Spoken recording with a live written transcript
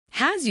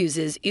as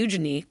uses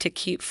Eugenie to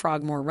keep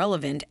Frogmore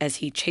relevant as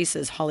he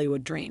chases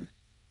Hollywood dream.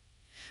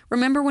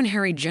 Remember when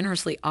Harry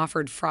generously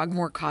offered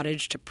Frogmore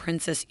Cottage to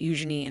Princess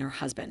Eugenie and her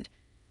husband?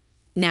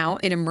 Now,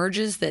 it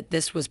emerges that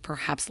this was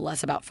perhaps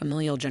less about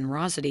familial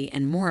generosity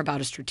and more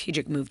about a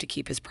strategic move to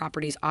keep his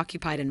properties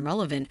occupied and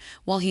relevant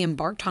while he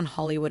embarked on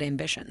Hollywood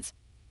ambitions.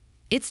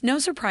 It's no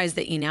surprise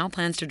that he now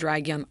plans to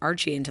drag young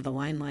Archie into the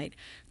limelight,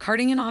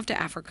 carting him off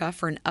to Africa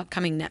for an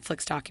upcoming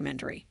Netflix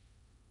documentary.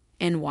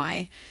 And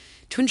why?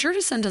 To ensure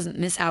his son doesn't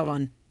miss out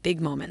on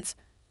big moments,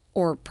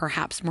 or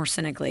perhaps more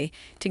cynically,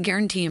 to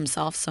guarantee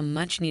himself some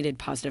much-needed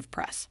positive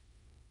press.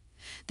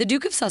 The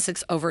Duke of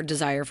Sussex's overt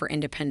desire for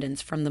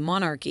independence from the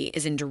monarchy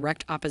is in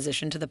direct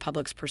opposition to the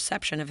public's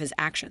perception of his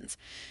actions.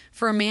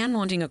 For a man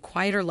wanting a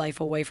quieter life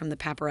away from the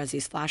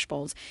paparazzi's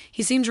flashbulbs,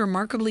 he seems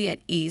remarkably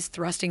at ease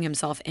thrusting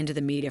himself into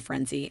the media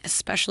frenzy,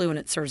 especially when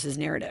it serves his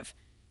narrative.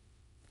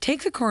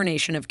 Take the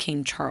coronation of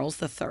King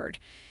Charles III.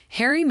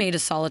 Harry made a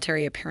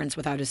solitary appearance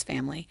without his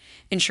family,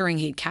 ensuring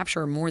he'd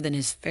capture more than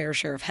his fair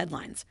share of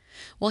headlines.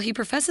 While he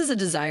professes a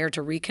desire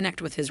to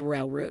reconnect with his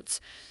royal roots,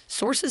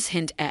 sources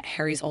hint at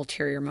Harry's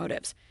ulterior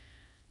motives.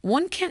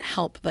 One can't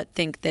help but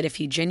think that if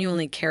he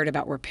genuinely cared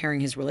about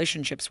repairing his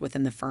relationships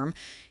within the firm,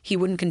 he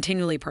wouldn't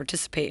continually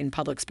participate in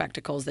public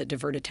spectacles that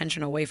divert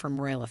attention away from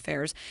royal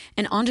affairs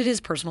and onto his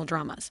personal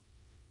dramas.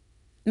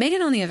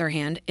 Meghan, on the other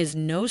hand, is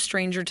no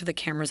stranger to the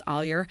camera's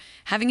allure,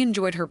 having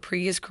enjoyed her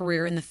previous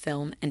career in the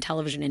film and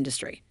television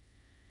industry.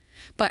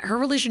 But her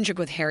relationship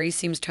with Harry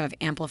seems to have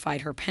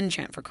amplified her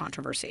penchant for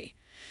controversy.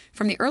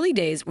 From the early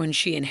days when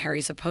she and Harry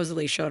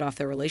supposedly showed off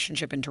their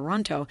relationship in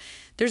Toronto,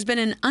 there's been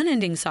an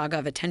unending saga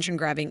of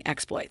attention-grabbing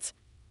exploits.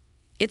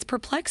 It's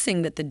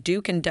perplexing that the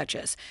Duke and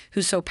Duchess,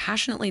 who so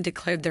passionately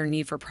declared their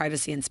need for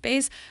privacy and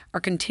space, are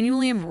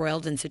continually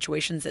embroiled in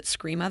situations that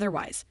scream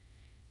otherwise.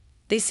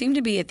 They seem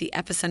to be at the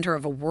epicenter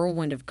of a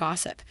whirlwind of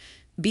gossip,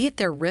 be it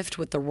their rift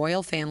with the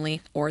royal family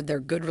or their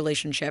good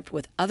relationship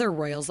with other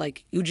royals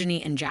like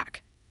Eugenie and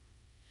Jack.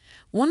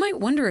 One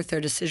might wonder if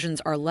their decisions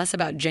are less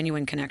about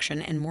genuine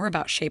connection and more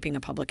about shaping a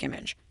public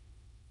image.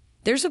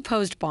 Their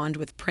supposed bond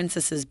with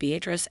Princesses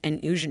Beatrice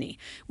and Eugenie,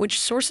 which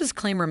sources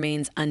claim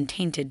remains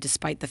untainted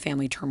despite the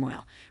family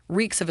turmoil,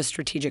 reeks of a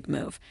strategic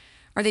move.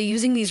 Are they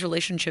using these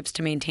relationships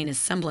to maintain a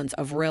semblance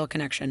of royal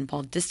connection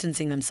while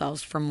distancing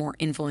themselves from more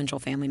influential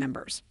family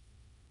members?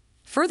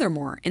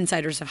 Furthermore,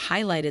 insiders have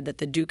highlighted that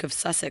the Duke of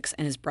Sussex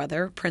and his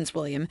brother, Prince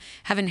William,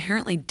 have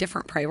inherently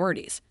different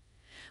priorities.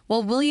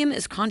 While William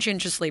is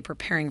conscientiously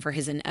preparing for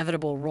his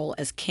inevitable role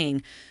as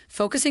king,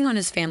 focusing on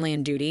his family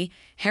and duty,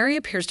 Harry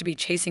appears to be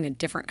chasing a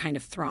different kind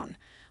of throne,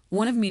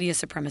 one of media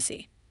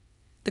supremacy.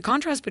 The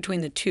contrast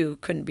between the two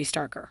couldn't be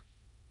starker.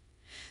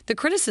 The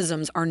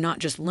criticisms are not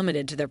just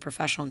limited to their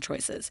professional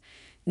choices.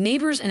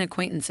 Neighbors and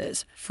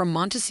acquaintances, from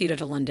Montecito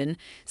to London,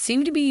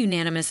 seem to be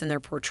unanimous in their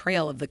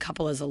portrayal of the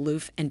couple as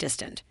aloof and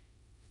distant.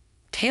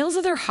 Tales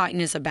of their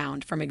haughtiness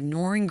abound, from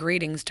ignoring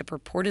greetings to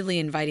purportedly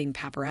inviting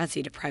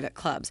paparazzi to private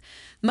clubs,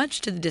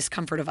 much to the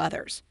discomfort of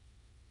others.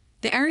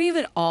 The irony of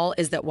it all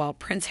is that while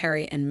Prince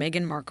Harry and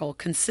Meghan Markle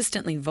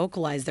consistently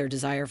vocalize their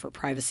desire for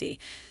privacy,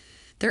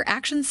 their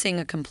actions sing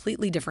a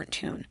completely different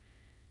tune.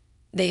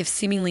 They have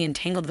seemingly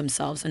entangled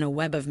themselves in a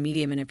web of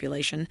media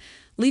manipulation,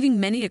 leaving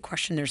many to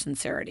question their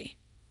sincerity.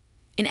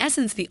 In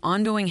essence, the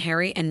ongoing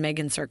Harry and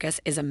Meghan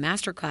circus is a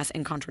masterclass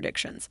in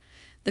contradictions.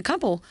 The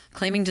couple,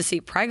 claiming to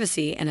seek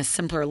privacy and a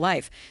simpler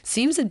life,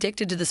 seems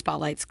addicted to the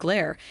spotlight's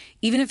glare,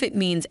 even if it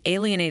means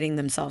alienating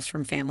themselves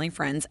from family,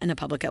 friends, and the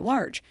public at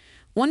large.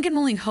 One can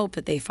only hope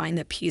that they find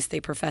the peace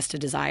they profess to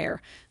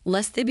desire,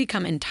 lest they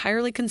become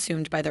entirely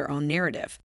consumed by their own narrative.